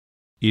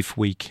if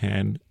we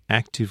can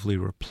actively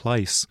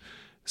replace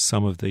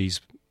some of these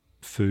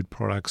food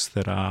products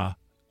that are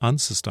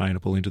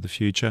unsustainable into the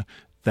future,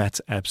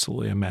 that's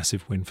absolutely a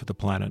massive win for the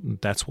planet, and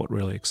that's what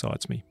really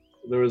excites me.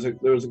 There is a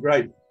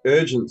great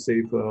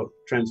urgency for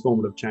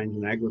transformative change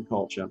in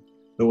agriculture.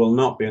 There will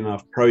not be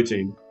enough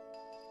protein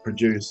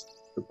produced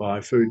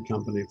by food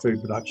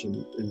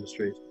production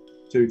industries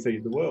to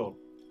feed the world.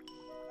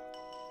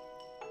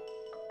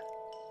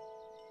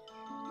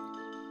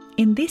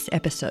 In this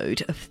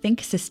episode of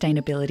Think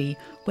Sustainability,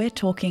 we're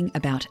talking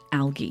about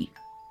algae.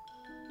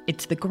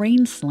 It's the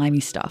green slimy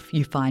stuff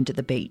you find at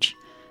the beach,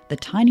 the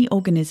tiny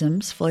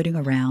organisms floating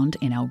around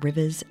in our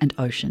rivers and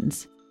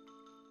oceans.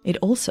 It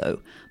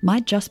also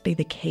might just be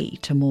the key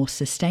to more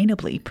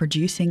sustainably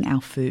producing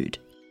our food.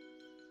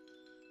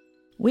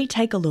 We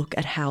take a look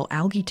at how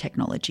algae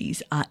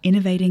technologies are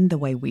innovating the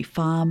way we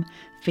farm,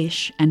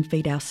 fish, and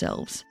feed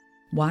ourselves,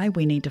 why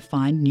we need to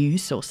find new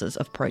sources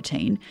of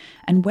protein,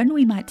 and when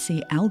we might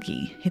see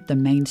algae hit the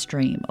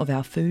mainstream of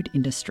our food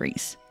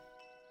industries.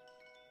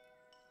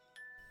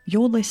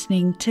 You're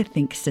listening to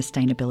Think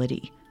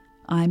Sustainability.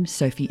 I'm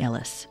Sophie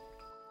Ellis.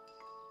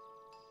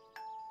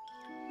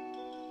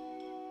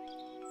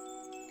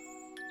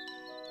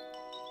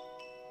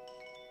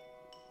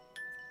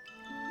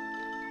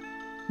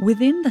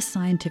 Within the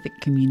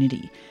scientific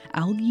community,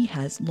 algae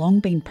has long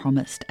been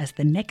promised as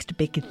the next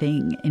big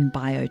thing in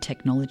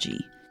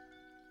biotechnology.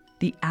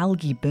 The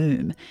algae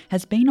boom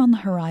has been on the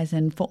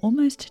horizon for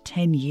almost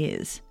 10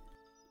 years.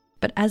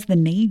 But as the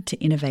need to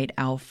innovate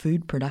our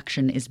food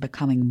production is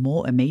becoming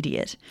more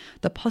immediate,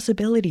 the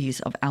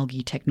possibilities of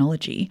algae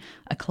technology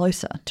are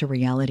closer to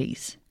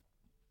realities.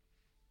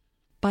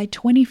 By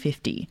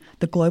 2050,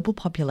 the global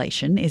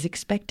population is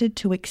expected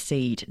to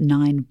exceed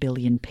 9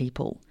 billion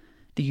people.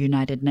 The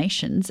United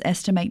Nations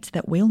estimates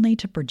that we'll need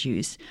to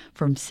produce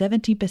from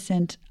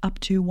 70% up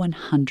to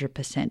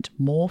 100%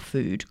 more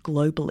food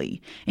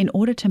globally in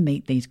order to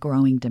meet these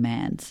growing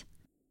demands.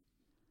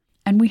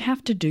 And we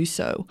have to do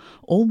so,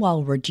 all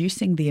while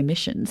reducing the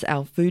emissions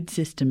our food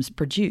systems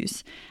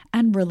produce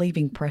and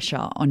relieving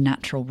pressure on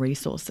natural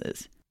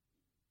resources.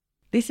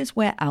 This is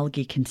where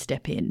algae can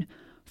step in,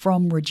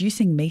 from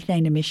reducing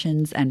methane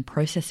emissions and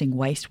processing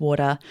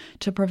wastewater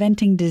to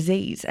preventing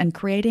disease and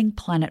creating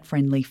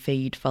planet-friendly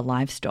feed for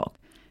livestock.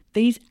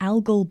 These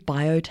algal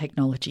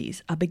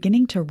biotechnologies are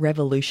beginning to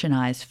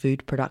revolutionise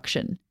food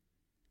production.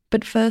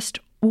 But first,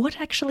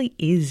 what actually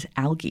is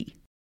algae?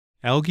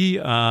 Algae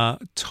are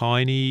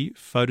tiny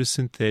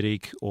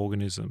photosynthetic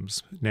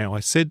organisms. Now, I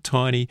said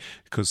tiny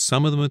because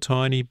some of them are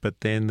tiny,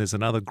 but then there's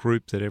another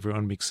group that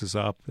everyone mixes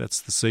up.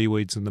 That's the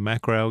seaweeds and the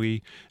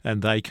macroalgae,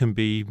 and they can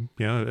be,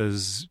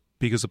 as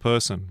big as a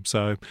person.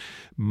 So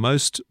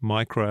most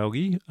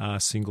microalgae are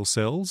single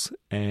cells,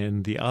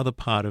 and the other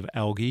part of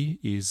algae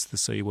is the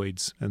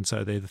seaweeds, and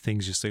so they're the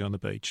things you see on the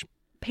beach.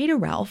 Peter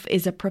Ralph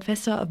is a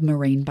professor of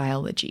marine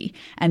biology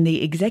and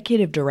the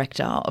executive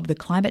director of the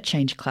Climate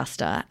Change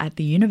Cluster at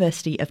the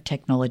University of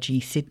Technology,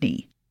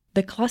 Sydney.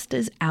 The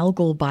cluster's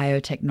Algal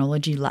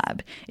Biotechnology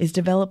Lab is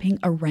developing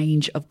a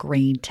range of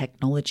green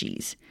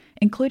technologies,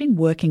 including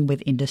working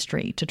with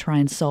industry to try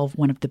and solve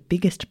one of the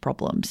biggest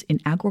problems in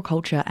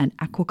agriculture and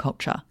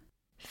aquaculture: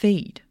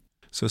 feed.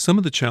 So some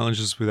of the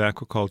challenges with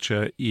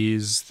aquaculture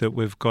is that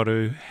we've got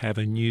to have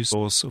a new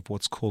source of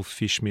what's called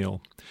fish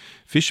meal.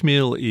 Fish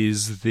meal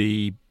is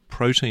the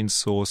protein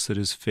source that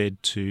is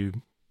fed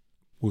to,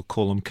 we'll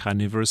call them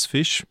carnivorous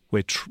fish.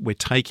 We're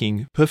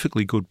taking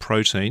perfectly good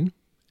protein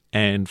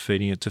and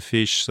feeding it to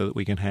fish so that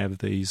we can have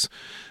these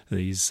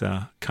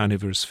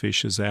carnivorous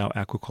fish as our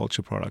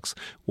aquaculture products.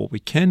 What we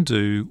can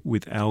do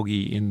with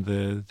algae in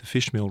the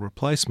fish meal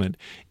replacement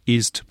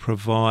is to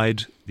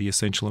provide the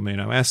essential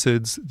amino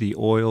acids, the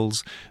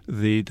oils,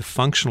 the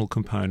functional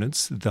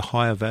components, the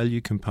higher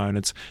value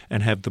components,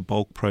 and have the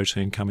bulk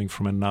protein coming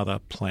from another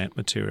plant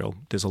material.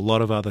 There's a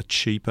lot of other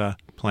cheaper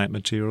plant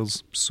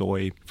materials,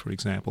 soy, for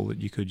example,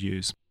 that you could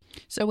use.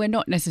 So we're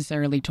not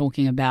necessarily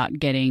talking about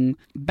getting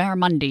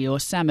barramundi or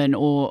salmon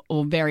or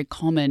very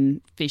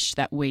common fish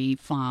that we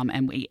farm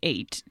and we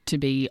eat to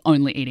be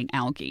only eating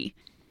algae.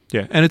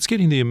 Yeah, and it's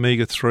getting the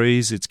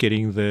omega-3s, it's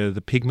getting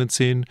the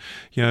pigments in.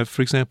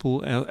 For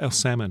example, our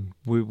salmon.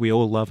 We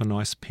all love a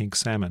nice pink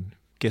salmon.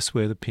 Guess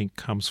where the pink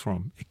comes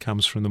from? It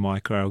comes from the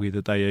microalgae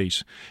that they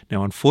eat.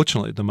 Now,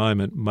 unfortunately, at the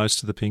moment,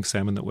 most of the pink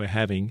salmon that we're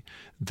having,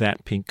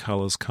 that pink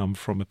colours come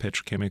from a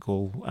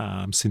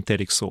petrochemical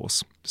synthetic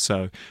source.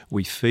 So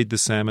we feed the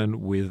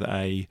salmon with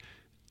a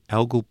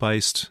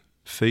algal-based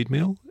feed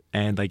meal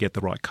and they get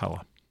the right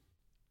colour.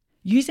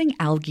 Using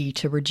algae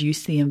to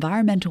reduce the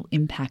environmental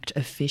impact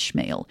of fish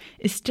meal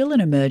is still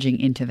an emerging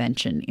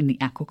intervention in the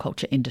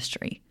aquaculture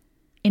industry.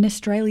 In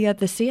Australia,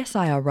 the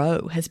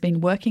CSIRO has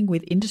been working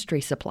with industry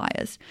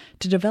suppliers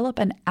to develop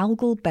an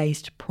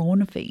algal-based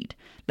prawn feed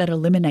that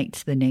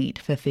eliminates the need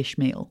for fish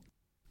meal.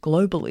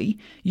 Globally,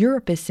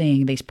 Europe is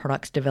seeing these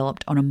products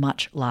developed on a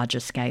much larger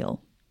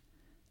scale.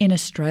 In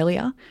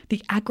Australia,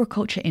 the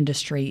agriculture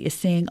industry is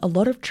seeing a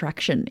lot of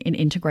traction in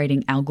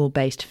integrating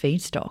algal-based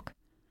feedstock.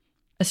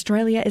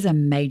 Australia is a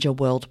major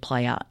world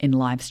player in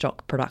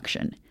livestock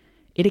production.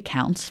 It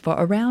accounts for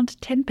around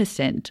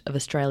 10% of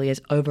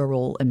Australia's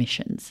overall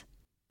emissions.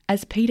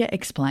 As Peter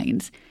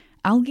explains,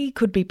 algae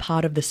could be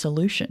part of the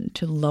solution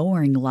to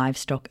lowering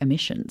livestock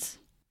emissions.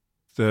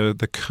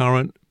 The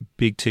current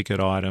big ticket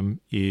item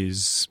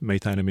is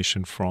methane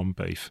emission from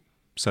beef.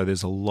 So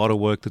there's a lot of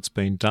work that's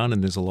been done,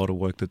 and there's a lot of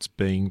work that's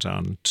being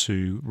done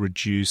to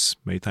reduce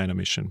methane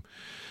emission.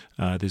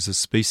 There's a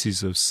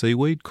species of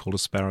seaweed called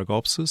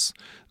Asparagopsis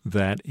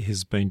that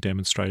has been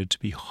demonstrated to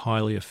be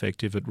highly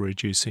effective at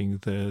reducing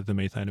the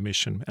methane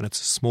emission, and it's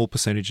a small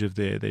percentage of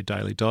their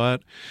daily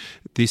diet.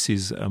 This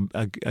is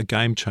a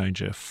game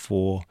changer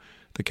for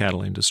the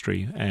cattle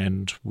industry,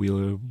 and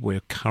we're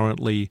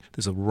currently,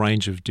 there's a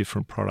range of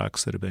different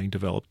products that are being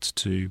developed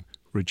to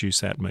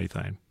reduce that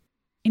methane.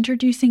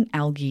 Introducing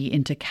algae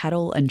into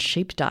cattle and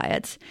sheep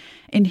diets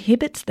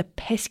inhibits the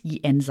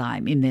pesky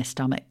enzyme in their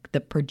stomach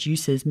that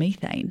produces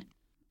methane.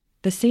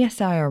 The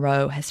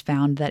CSIRO has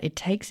found that it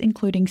takes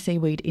including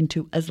seaweed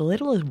into as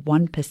little as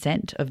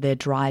 1% of their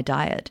dry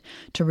diet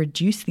to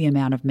reduce the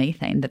amount of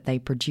methane that they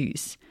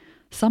produce,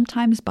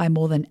 sometimes by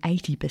more than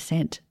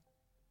 80%.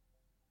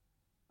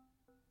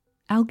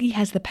 Algae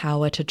has the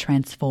power to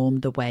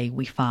transform the way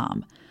we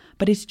farm,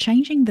 but is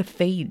changing the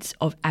feeds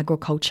of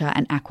agriculture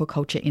and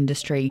aquaculture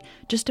industry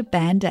just a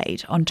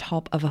band-aid on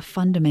top of a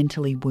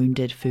fundamentally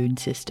wounded food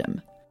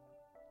system?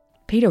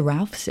 Peter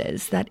Ralph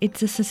says that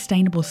it's a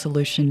sustainable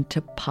solution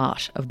to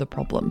part of the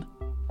problem.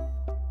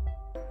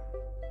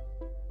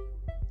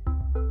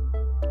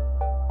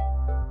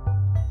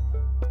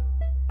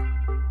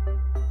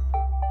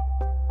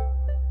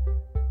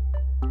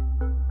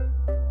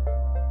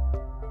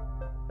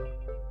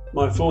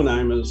 My full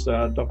name is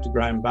Dr.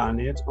 Graham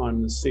Barnett.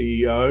 I'm the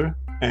CEO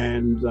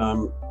and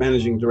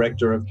Managing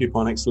Director of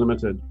Cuponics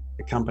Limited,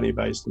 a company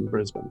based in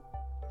Brisbane.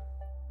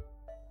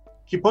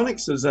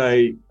 Cuponics is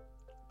a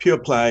pure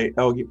play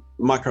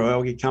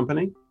microalgae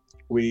company.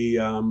 We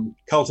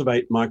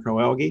cultivate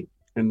microalgae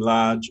in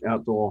large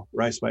outdoor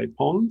raceway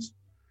ponds.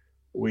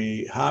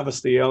 We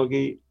harvest the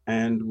algae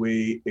and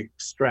we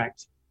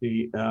extract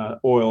the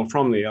oil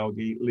from the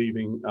algae,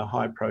 leaving a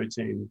high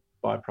protein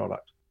byproduct.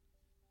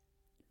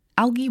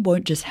 Algae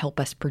won't just help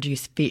us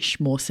produce fish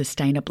more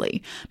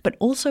sustainably, but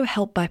also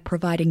help by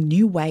providing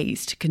new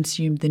ways to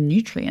consume the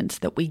nutrients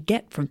that we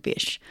get from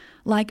fish,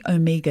 like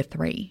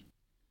omega-3.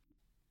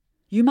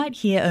 You might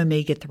hear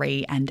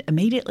omega-3 and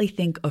immediately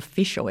think of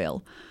fish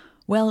oil.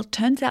 Well,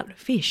 turns out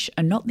fish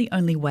are not the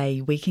only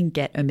way we can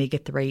get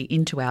omega-3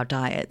 into our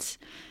diets.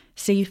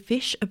 See,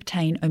 fish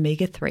obtain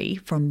omega-3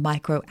 from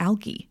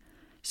microalgae.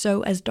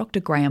 So, as Dr.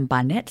 Graham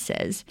Barnett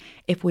says,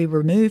 if we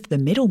remove the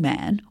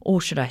middleman,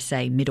 or should I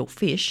say middle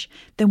fish,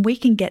 then we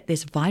can get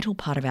this vital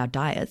part of our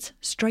diets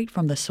straight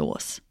from the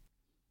source.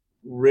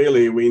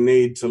 Really, we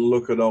need to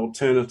look at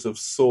alternative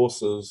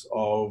sources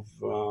of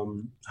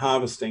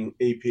harvesting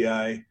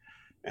EPA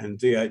and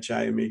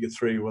DHA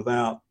omega-3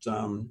 without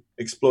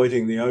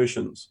exploiting the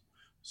oceans.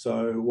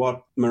 So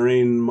what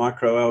marine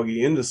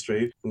microalgae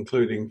industry,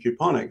 including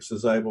Cuponics,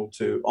 is able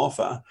to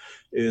offer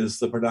is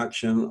the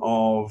production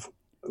of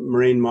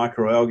marine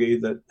microalgae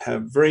that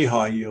have very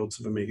high yields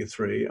of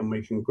omega-3, and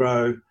we can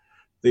grow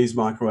these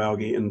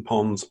microalgae in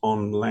ponds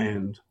on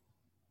land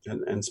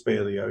and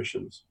spare the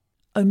oceans.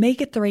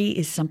 Omega-3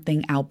 is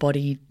something our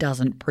body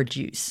doesn't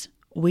produce.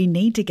 We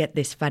need to get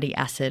this fatty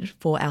acid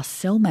for our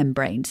cell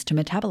membranes to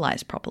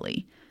metabolize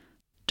properly.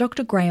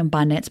 Dr. Graham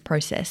Barnett's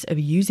process of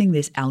using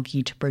this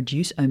algae to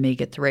produce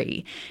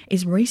omega-3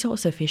 is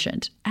resource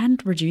efficient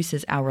and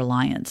reduces our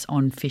reliance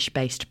on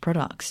fish-based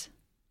products.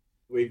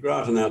 We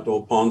grow it in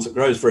outdoor ponds. It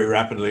grows very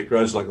rapidly. It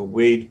grows like a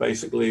weed,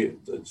 basically.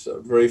 It's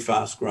very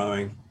fast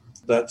growing.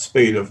 That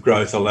speed of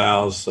growth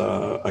allows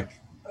a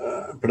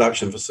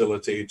production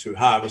facility to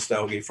harvest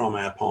algae from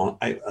our pond,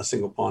 a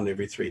single pond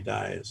every 3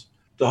 days.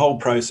 The whole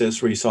process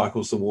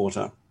recycles the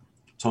water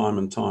time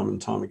and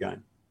time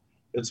again.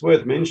 It's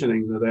worth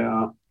mentioning that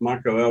our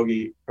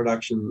microalgae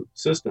production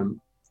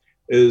system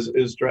is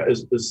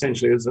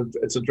essentially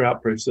it's a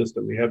drought-proof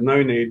system. We have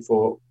no need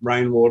for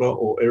rainwater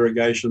or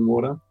irrigation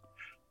water.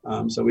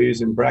 So we're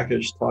using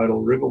brackish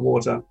tidal river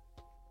water.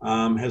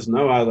 Has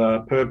no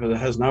other purpose,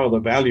 has no other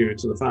value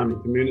to the farming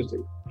community.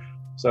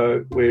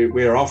 So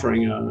we are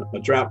offering a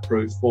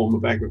drought-proof form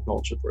of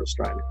agriculture for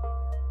Australia.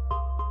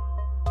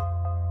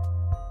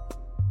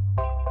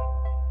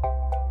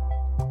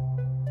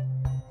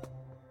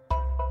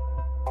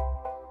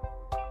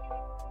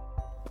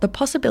 The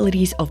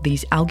possibilities of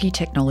these algae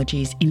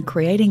technologies in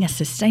creating a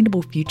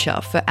sustainable future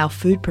for our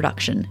food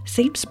production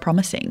seems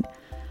promising.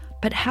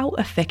 But how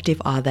effective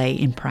are they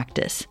in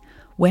practice?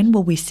 When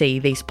will we see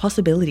these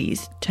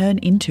possibilities turn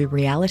into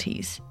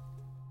realities?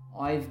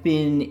 I've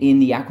been in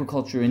the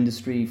aquaculture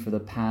industry for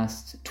the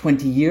past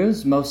 20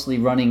 years, mostly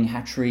running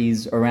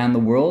hatcheries around the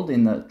world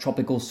in the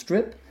tropical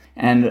strip.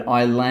 And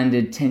I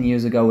landed 10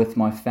 years ago with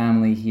my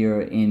family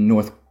here in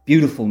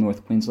beautiful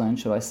North Queensland,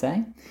 should I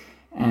say,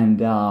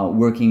 and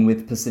working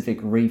with Pacific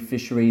Reef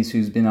Fisheries,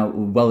 who's been a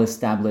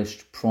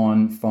well-established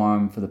prawn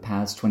farm for the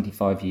past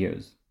 25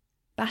 years.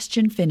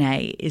 Bastian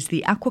Finet is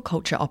the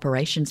aquaculture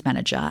operations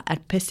manager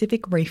at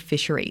Pacific Reef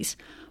Fisheries,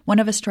 one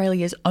of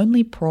Australia's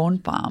only prawn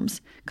farms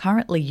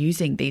currently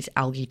using these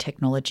algae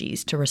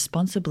technologies to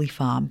responsibly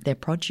farm their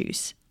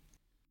produce.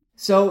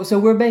 So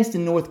we're based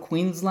in North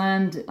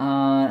Queensland,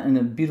 in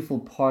a beautiful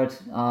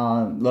part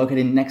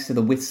located next to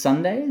the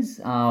Whitsundays,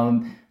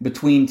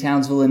 between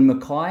Townsville and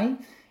Mackay.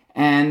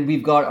 And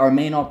we've got our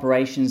main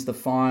operations, the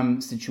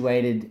farm,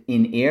 situated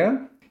in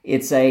Ayr.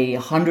 It's a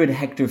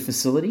 100-hectare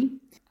facility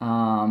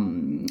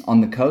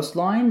on the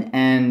coastline,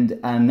 and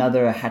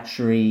another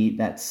hatchery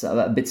that's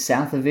a bit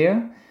south of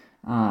Ayr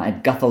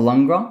at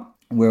Guthalungra,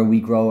 where we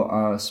grow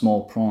our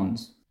small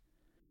prawns.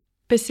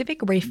 Pacific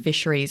Reef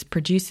Fisheries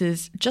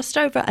produces just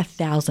over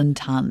 1,000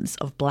 tonnes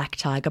of black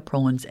tiger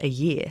prawns a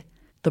year.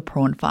 The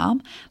prawn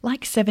farm,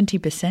 like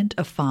 70%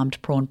 of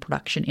farmed prawn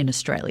production in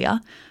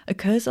Australia,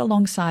 occurs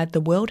alongside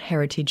the World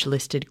Heritage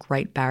listed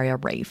Great Barrier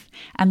Reef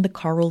and the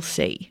Coral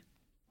Sea.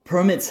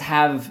 Permits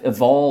have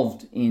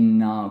evolved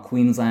in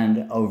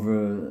Queensland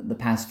over the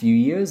past few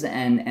years,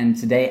 and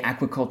today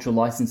aquaculture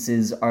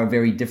licenses are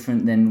very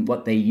different than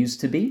what they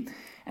used to be.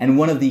 And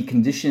one of the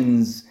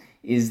conditions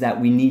is that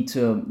we need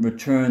to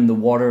return the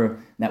water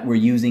that we're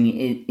using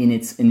in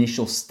its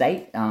initial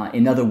state,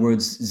 in other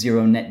words,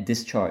 zero net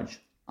discharge.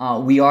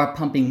 We are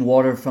pumping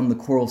water from the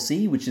Coral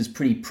Sea, which is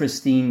pretty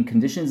pristine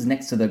conditions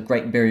next to the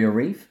Great Barrier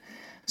Reef.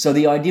 So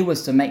the idea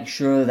was to make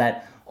sure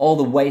that all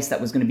the waste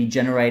that was going to be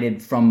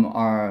generated from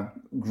our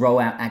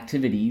grow-out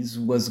activities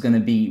was going to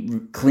be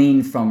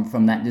clean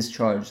from that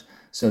discharge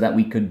so that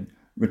we could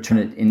return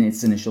it in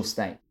its initial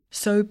state.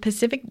 So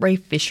Pacific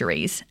Reef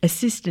Fisheries,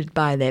 assisted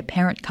by their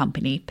parent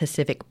company,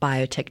 Pacific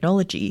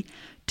Biotechnology,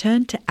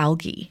 turned to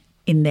algae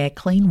in their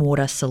clean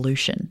water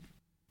solution.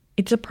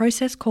 It's a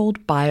process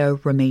called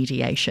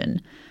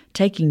bioremediation,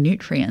 taking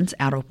nutrients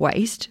out of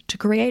waste to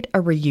create a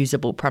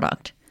reusable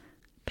product.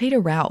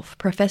 Peter Ralph,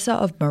 Professor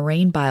of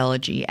Marine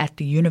Biology at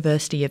the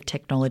University of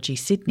Technology,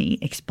 Sydney,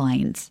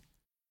 explains.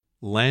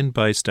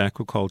 Land-based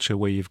aquaculture,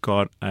 where you've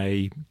got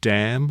a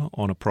dam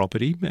on a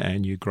property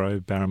and you grow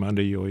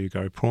barramundi or you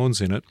grow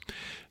prawns in it,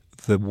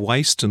 the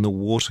waste and the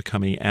water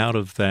coming out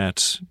of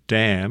that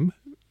dam,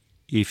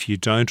 if you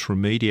don't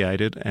remediate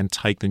it and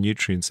take the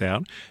nutrients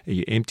out, and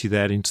you empty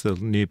that into the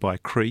nearby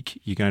creek,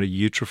 you're going to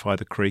eutrophy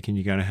the creek and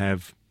you're going to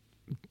have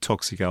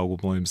toxic algal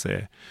blooms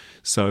there.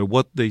 So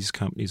what these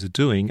companies are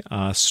doing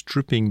are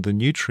stripping the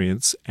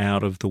nutrients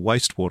out of the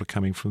wastewater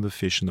coming from the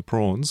fish and the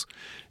prawns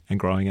and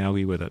growing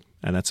algae with it.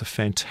 And that's a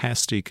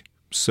fantastic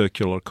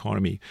circular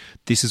economy.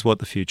 This is what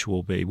the future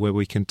will be, where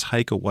we can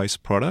take a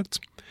waste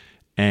product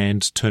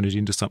and turn it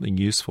into something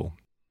useful.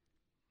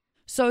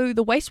 So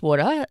the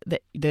wastewater,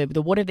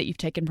 the water that you've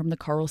taken from the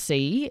Coral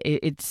Sea,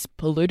 it's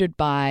polluted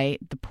by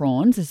the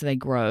prawns as they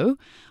grow.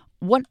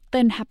 What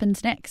then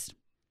happens next?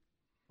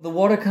 The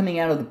water coming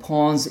out of the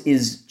ponds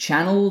is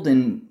channeled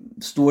and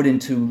stored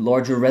into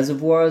larger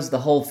reservoirs. The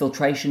whole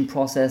filtration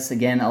process,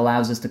 again,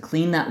 allows us to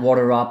clean that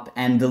water up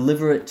and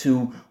deliver it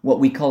to what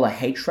we call a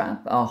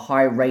HRAP, a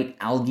high-rate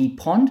algae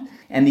pond.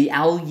 And the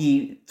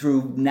algae,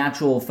 through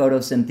natural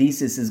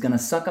photosynthesis, is going to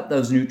suck up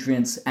those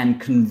nutrients and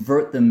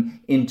convert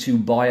them into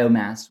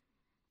biomass.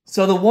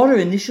 So the water,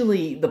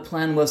 initially, the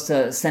plan was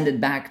to send it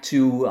back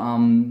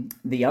to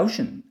the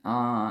ocean.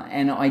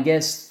 And I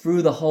guess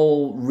through the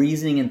whole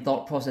reasoning and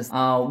thought process,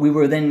 we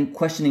were then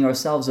questioning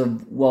ourselves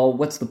of, well,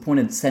 what's the point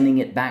of sending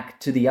it back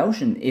to the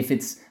ocean? If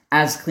it's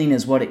as clean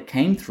as what it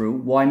came through,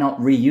 why not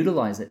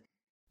reutilize it?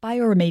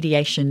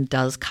 Bioremediation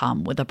does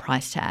come with a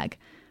price tag.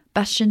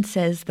 Bastian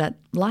says that,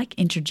 like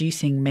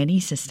introducing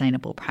many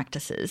sustainable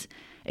practices,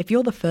 if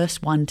you're the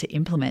first one to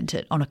implement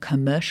it on a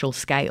commercial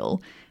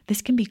scale,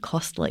 this can be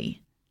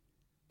costly.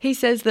 He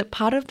says that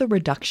part of the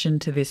reduction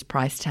to this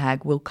price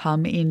tag will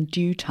come in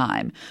due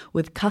time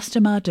with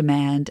customer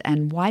demand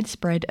and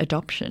widespread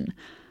adoption.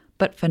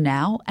 But for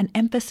now, an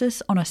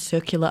emphasis on a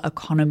circular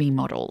economy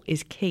model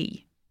is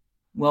key.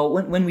 Well,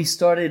 when we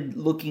started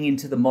looking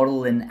into the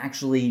model and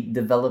actually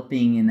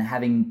developing and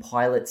having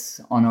pilots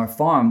on our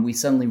farm, we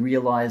suddenly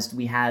realized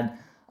we had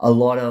a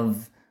lot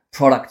of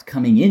product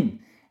coming in.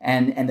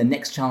 And the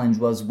next challenge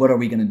was, what are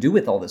we going to do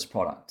with all this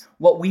product?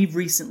 What we've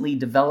recently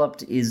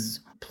developed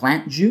is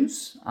plant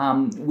juice,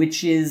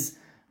 which is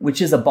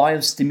a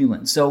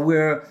biostimulant. So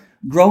we're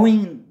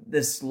growing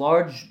this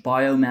large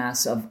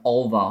biomass of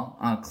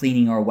ulva,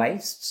 cleaning our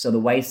waste. So the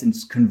waste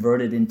is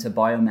converted into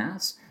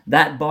biomass.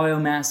 That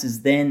biomass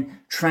is then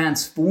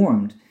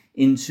transformed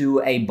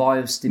into a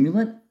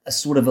biostimulant, a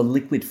sort of a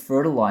liquid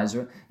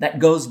fertilizer that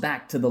goes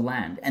back to the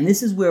land. And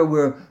this is where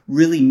we're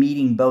really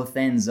meeting both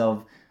ends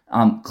of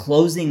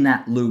closing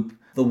that loop.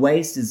 The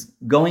waste is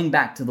going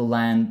back to the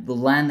land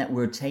that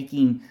we're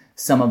taking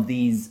some of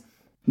these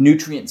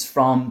nutrients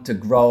from to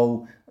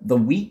grow the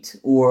wheat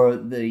or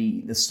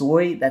the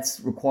soy that's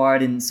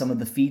required in some of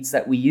the feeds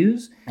that we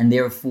use, and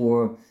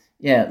therefore,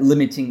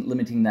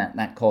 limiting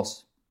that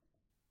cost.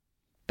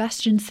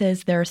 Bastian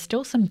says there are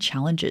still some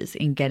challenges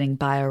in getting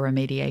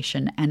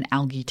bioremediation and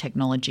algae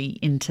technology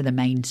into the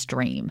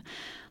mainstream,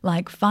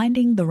 like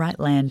finding the right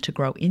land to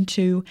grow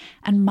into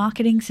and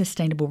marketing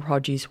sustainable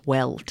produce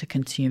well to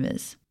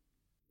consumers.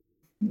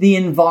 The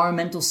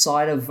environmental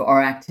side of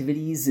our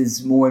activities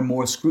is more and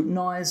more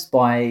scrutinized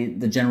by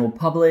the general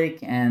public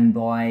and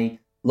by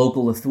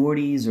local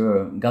authorities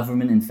or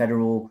government and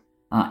federal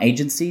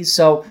agencies.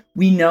 So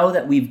we know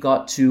that we've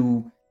got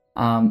to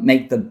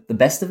make the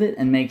best of it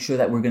and make sure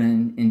that we're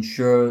going to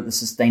ensure the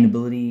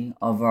sustainability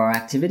of our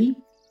activity.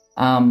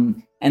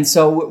 And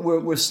so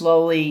we're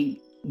slowly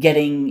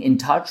getting in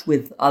touch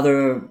with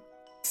other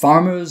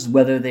farmers,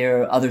 whether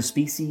they're other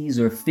species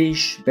or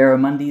fish.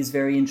 Barramundi is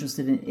very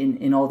interested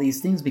in all these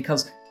things,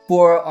 because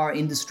for our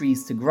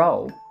industries to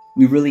grow,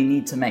 we really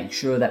need to make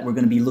sure that we're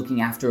going to be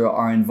looking after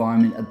our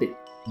environment a bit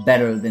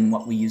better than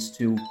what we used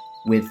to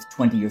with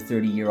 20 or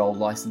 30-year-old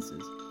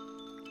licenses.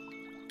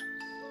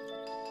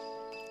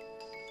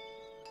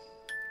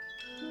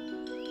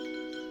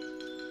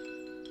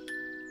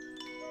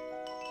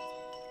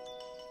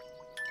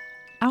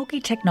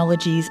 Algae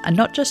technologies are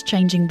not just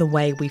changing the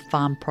way we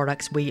farm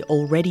products we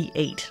already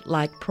eat,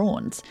 like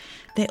prawns.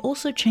 They're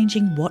also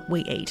changing what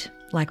we eat,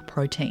 like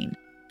protein.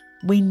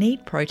 We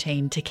need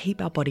protein to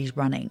keep our bodies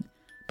running,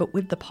 but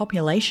with the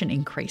population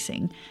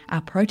increasing,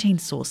 our protein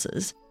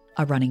sources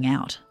are running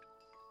out.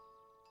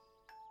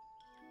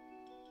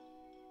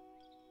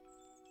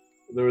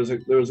 There is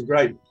a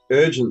great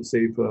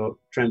urgency for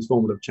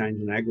transformative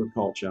change in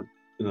agriculture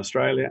in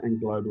Australia and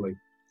globally,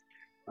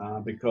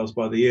 because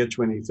by the year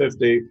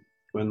 2050,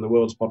 when the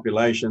world's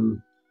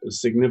population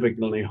is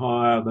significantly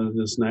higher than it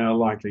is now,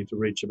 likely to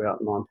reach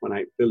about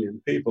 9.8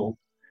 billion people,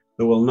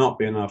 there will not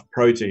be enough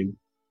protein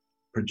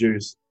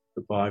produced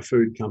by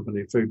food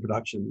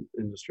production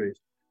industries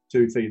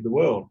to feed the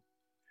world.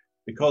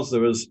 Because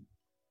there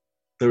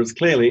is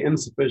clearly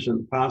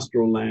insufficient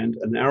pastoral land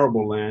and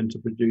arable land to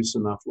produce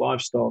enough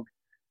livestock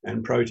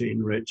and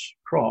protein-rich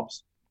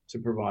crops to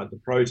provide the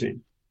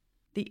protein.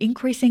 The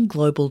increasing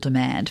global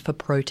demand for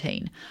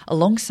protein,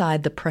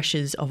 alongside the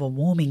pressures of a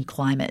warming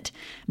climate,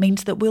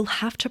 means that we'll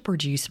have to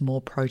produce more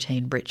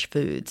protein-rich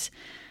foods.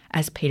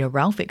 As Peter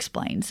Ralph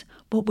explains,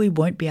 what we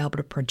won't be able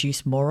to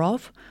produce more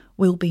of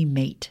will be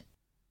meat.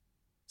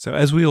 So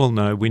as we all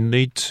know, we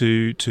need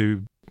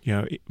to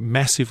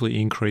massively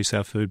increase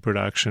our food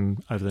production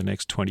over the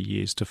next 20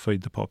 years to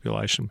feed the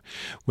population.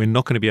 We're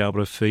not going to be able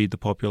to feed the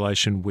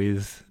population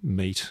with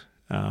meat.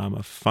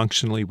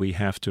 Functionally, we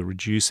have to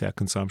reduce our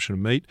consumption of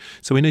meat,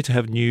 so we need to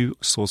have new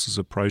sources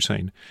of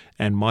protein,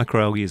 and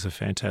microalgae is a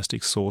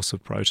fantastic source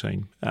of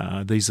protein.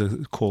 These are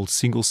called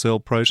single-cell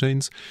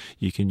proteins.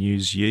 You can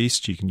use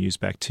yeast, you can use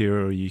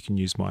bacteria, or you can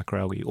use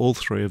microalgae. All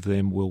three of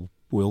them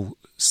will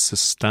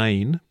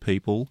sustain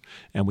people,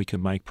 and we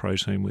can make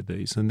protein with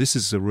these. And this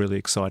is a really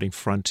exciting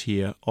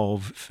frontier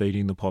of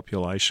feeding the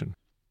population.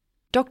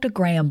 Dr.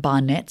 Graham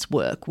Barnett's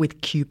work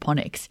with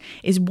Cuponics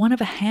is one of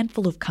a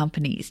handful of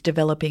companies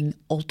developing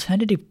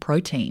alternative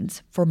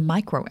proteins for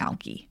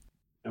microalgae.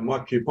 And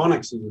what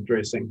Cuponics is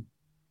addressing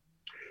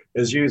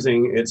is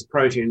using its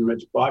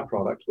protein-rich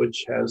byproduct,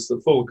 which has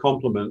the full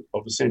complement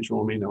of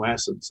essential amino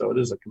acids, so it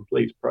is a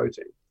complete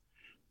protein.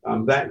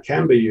 That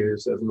can be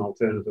used as an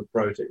alternative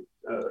protein.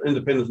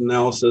 Independent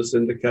analysis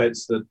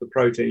indicates that the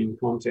protein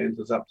content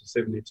is up to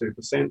 72%,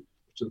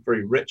 which is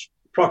very rich,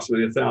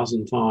 approximately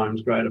 1,000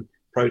 times greater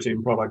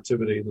protein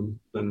productivity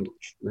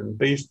than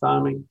beef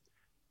farming,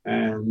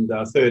 and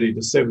 30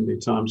 to 70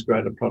 times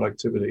greater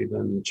productivity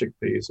than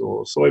chickpeas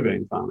or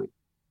soybean farming.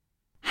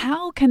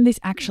 How can this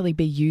actually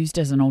be used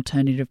as an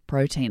alternative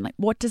protein? Like,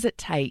 what does it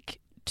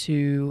take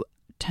to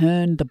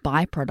turn the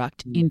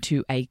byproduct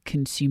into a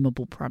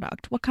consumable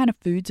product? What kind of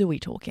foods are we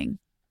talking?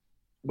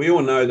 We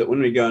all know that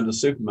when we go into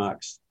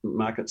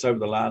supermarkets over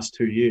the last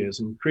 2 years,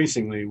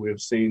 increasingly we've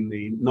seen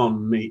the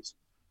non-meat,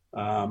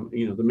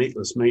 the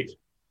meatless meat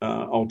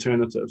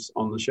alternatives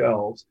on the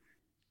shelves.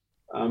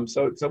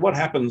 So what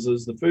happens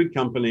is the food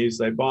companies,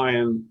 they buy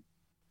in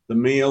the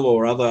meal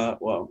or other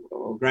or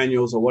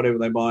granules or whatever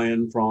they buy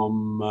in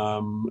from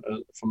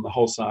the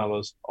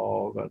wholesalers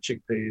of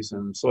chickpeas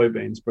and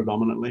soybeans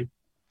predominantly.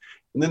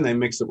 And then they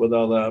mix it with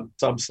other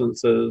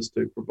substances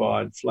to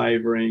provide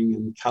flavoring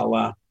and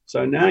color.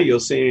 So now you're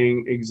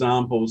seeing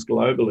examples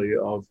globally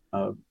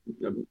of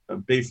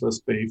beefless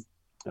beef,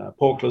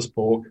 porkless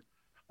pork,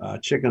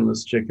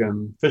 chickenless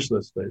chicken,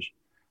 fishless fish.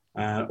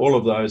 All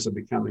of those are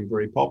becoming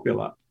very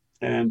popular.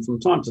 And from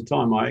time to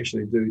time, I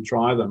actually do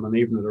try them. And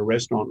even at a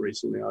restaurant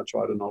recently, I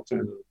tried an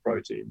alternative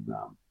protein.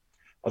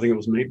 I think it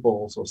was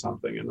meatballs or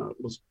something, and it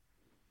was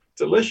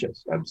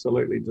delicious,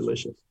 absolutely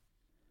delicious.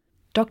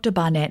 Dr.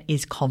 Barnett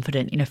is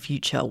confident in a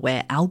future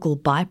where algal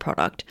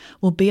byproduct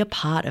will be a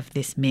part of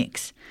this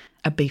mix,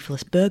 a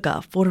beefless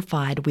burger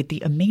fortified with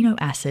the amino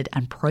acid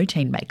and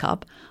protein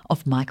makeup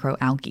of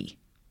microalgae.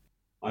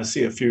 I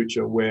see a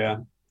future where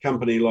a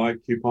company like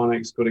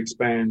Cuponics could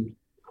expand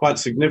quite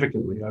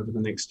significantly over the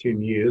next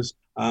 10 years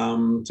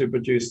to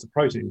produce the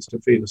proteins to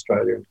feed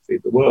Australia and to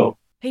feed the world.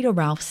 Peter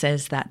Ralph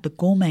says that the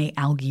gourmet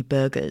algae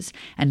burgers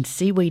and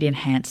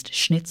seaweed-enhanced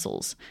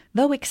schnitzels,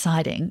 though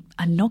exciting,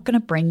 are not going to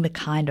bring the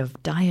kind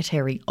of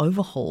dietary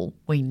overhaul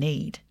we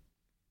need.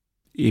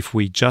 If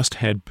we just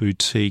had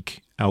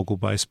boutique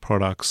algal-based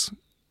products,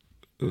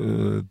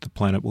 the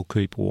planet will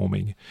keep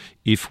warming.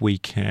 If we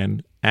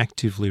can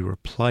actively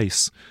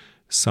replace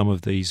some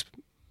of these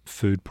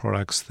food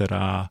products that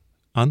are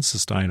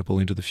unsustainable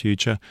into the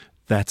future,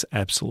 that's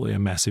absolutely a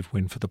massive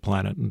win for the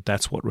planet, and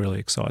that's what really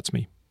excites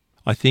me.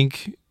 I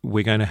think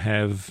we're going to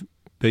have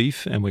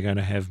beef and we're going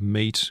to have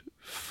meat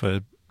for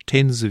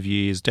tens of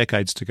years,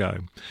 decades to go.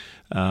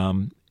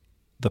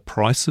 The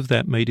price of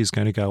that meat is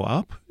going to go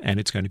up and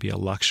it's going to be a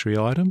luxury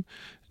item.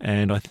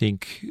 And I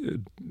think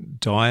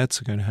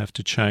diets are going to have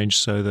to change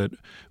so that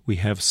we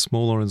have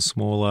smaller and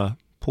smaller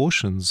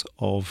portions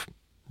of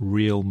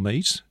real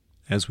meat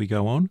as we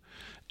go on.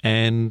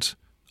 And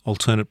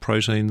alternate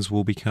proteins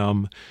will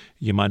become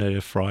your Monday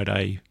to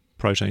Friday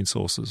protein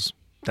sources.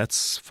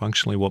 That's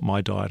functionally what my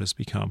diet has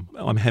become.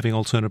 I'm having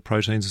alternate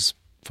proteins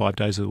 5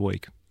 days a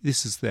week.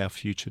 This is our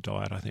future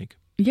diet, I think.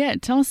 Yeah,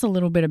 tell us a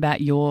little bit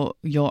about your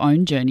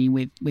own journey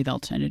with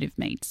alternative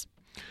meats.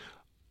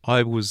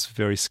 I was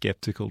very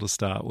skeptical to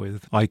start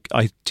with. I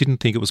didn't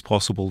think it was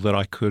possible that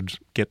I could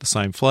get the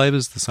same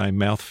flavours, the same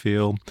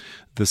mouthfeel,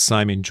 the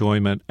same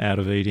enjoyment out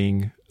of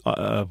eating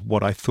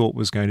what I thought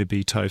was going to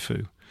be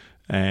tofu.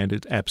 And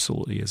it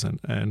absolutely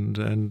isn't.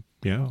 And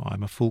you know,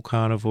 I'm a full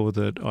carnivore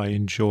that I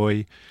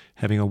enjoy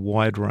having a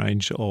wide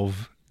range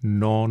of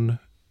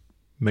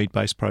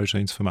non-meat-based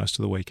proteins for most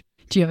of the week.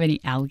 Do you have any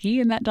algae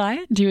in that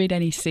diet? Do you eat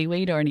any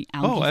seaweed or any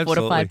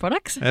algae-fortified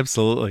products?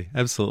 Absolutely.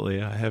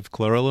 I have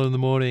chlorella in the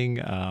morning.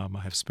 I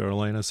have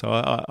spirulina. So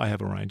I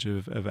have a range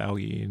of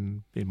algae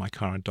in my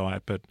current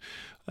diet. But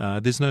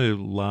there's no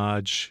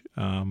large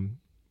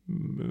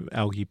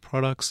algae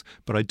products,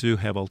 but I do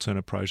have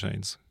alternate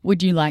proteins.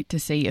 Would you like to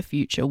see a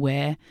future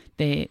where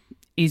there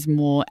is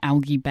more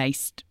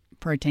algae-based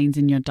proteins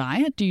in your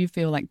diet? Do you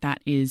feel like that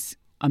is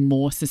a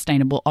more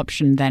sustainable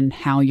option than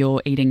how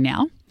you're eating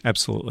now?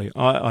 Absolutely.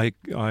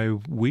 I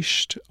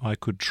wished I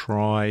could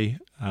try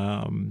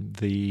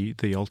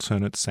the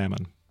alternate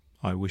salmon.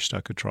 I wished I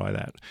could try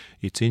that.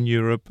 It's in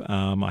Europe.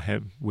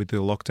 With the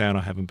lockdown,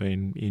 I haven't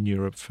been in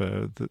Europe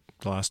for the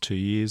last 2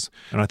 years,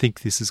 and I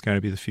think this is going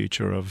to be the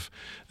future of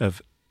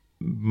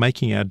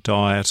making our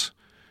diet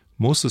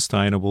more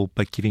sustainable,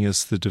 but giving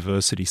us the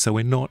diversity. So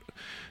we're not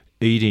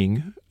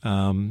eating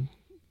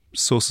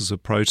sources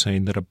of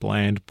protein that are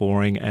bland,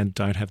 boring, and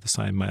don't have the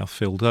same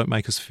mouthfeel. Don't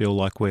make us feel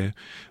like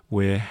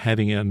we're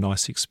having a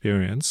nice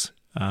experience.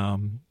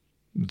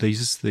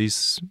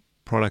 These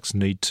products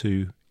need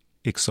to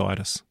excite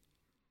us.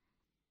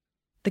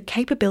 The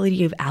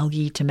capability of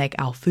algae to make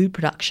our food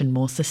production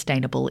more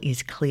sustainable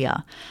is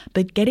clear,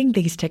 but getting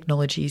these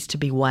technologies to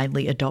be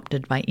widely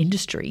adopted by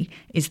industry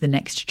is the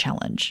next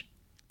challenge.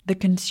 The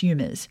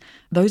consumers,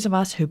 those of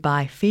us who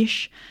buy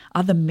fish,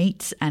 other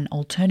meats and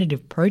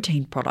alternative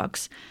protein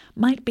products,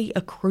 might be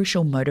a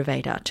crucial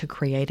motivator to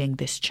creating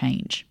this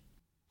change.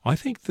 I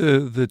think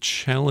the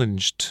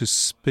challenge to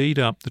speed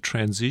up the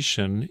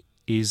transition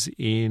is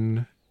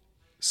in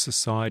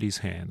society's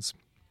hands.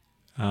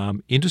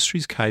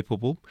 Industry's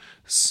capable,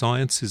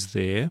 science is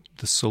there,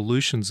 the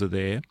solutions are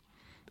there,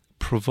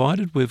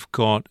 provided we've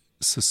got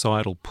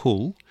societal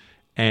pull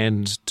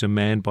and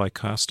demand by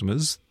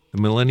customers. The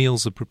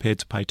millennials are prepared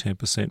to pay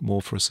 10%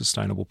 more for a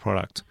sustainable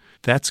product.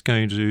 That's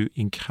going to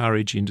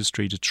encourage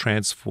industry to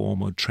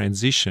transform or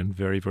transition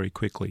very, very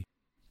quickly.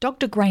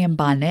 Dr. Graham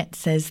Barnett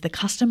says the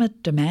customer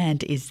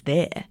demand is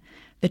there.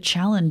 The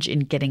challenge in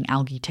getting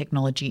algae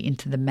technology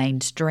into the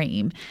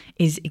mainstream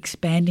is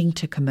expanding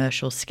to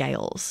commercial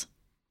scales.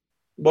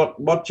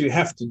 What you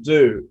have to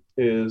do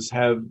is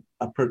have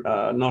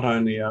not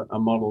only a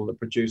model that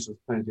produces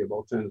plenty of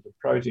alternative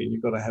protein,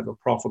 you've got to have a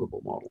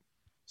profitable model.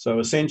 So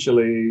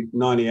essentially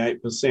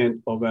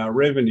 98% of our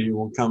revenue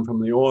will come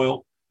from the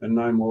oil, and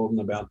no more than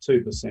about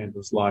 2%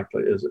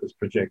 is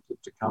projected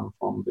to come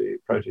from the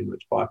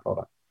protein-rich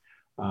byproduct.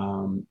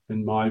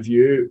 In my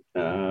view,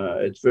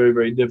 it's very,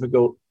 very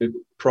difficult,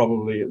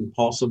 probably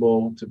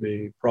impossible to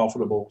be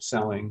profitable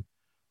selling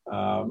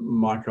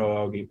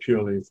microalgae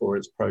purely for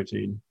its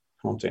protein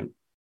content.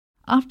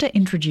 After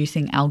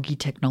introducing algae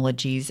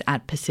technologies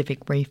at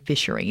Pacific Reef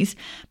Fisheries,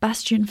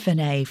 Bastien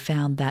Fernet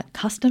found that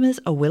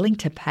customers are willing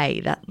to pay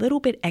that little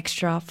bit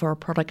extra for a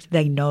product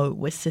they know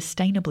was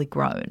sustainably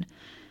grown.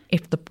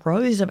 If the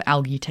pros of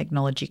algae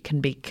technology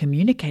can be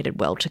communicated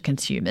well to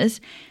consumers,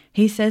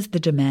 he says the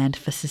demand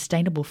for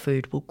sustainable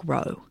food will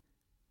grow.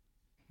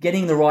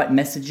 Getting the right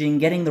messaging,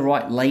 getting the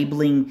right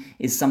labeling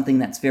is something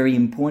that's very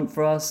important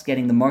for us,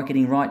 getting the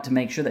marketing right to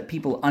make sure that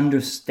people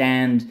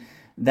understand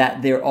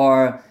that there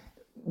are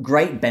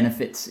great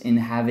benefits in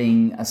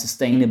having a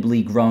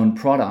sustainably grown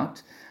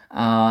product,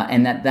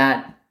 and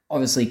that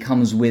obviously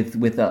comes with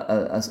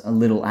a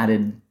little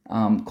added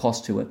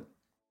cost to it.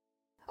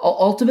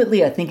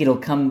 Ultimately, I think it'll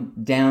come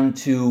down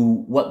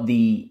to what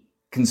the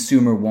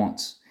consumer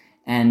wants.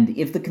 And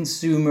if the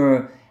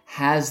consumer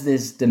has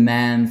this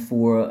demand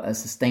for a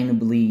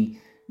sustainably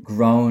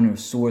grown or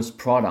sourced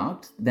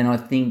product, then I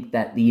think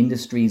that the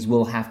industries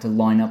will have to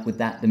line up with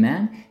that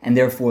demand, and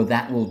therefore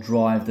that will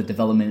drive the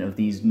development of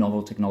these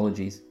novel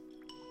technologies.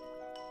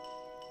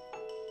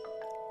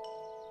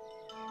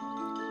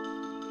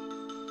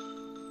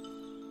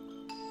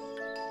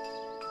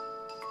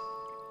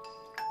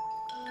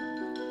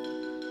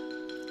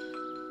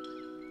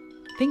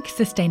 Think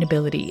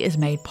Sustainability is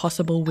made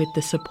possible with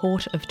the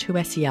support of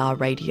 2SER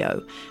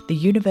Radio, the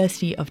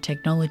University of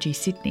Technology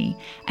Sydney,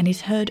 and is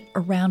heard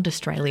around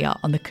Australia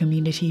on the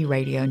Community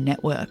Radio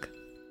Network.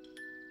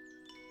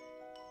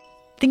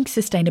 Think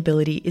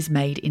Sustainability is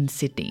made in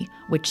Sydney,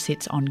 which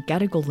sits on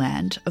Gadigal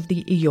land of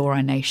the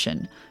Eora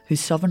Nation,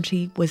 whose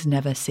sovereignty was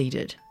never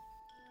ceded.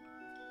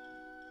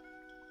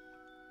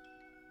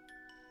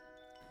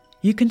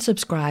 You can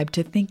subscribe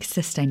to Think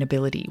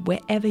Sustainability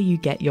wherever you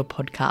get your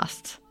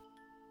podcasts.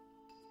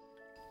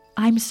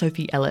 I'm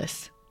Sophie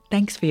Ellis.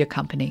 Thanks for your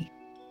company.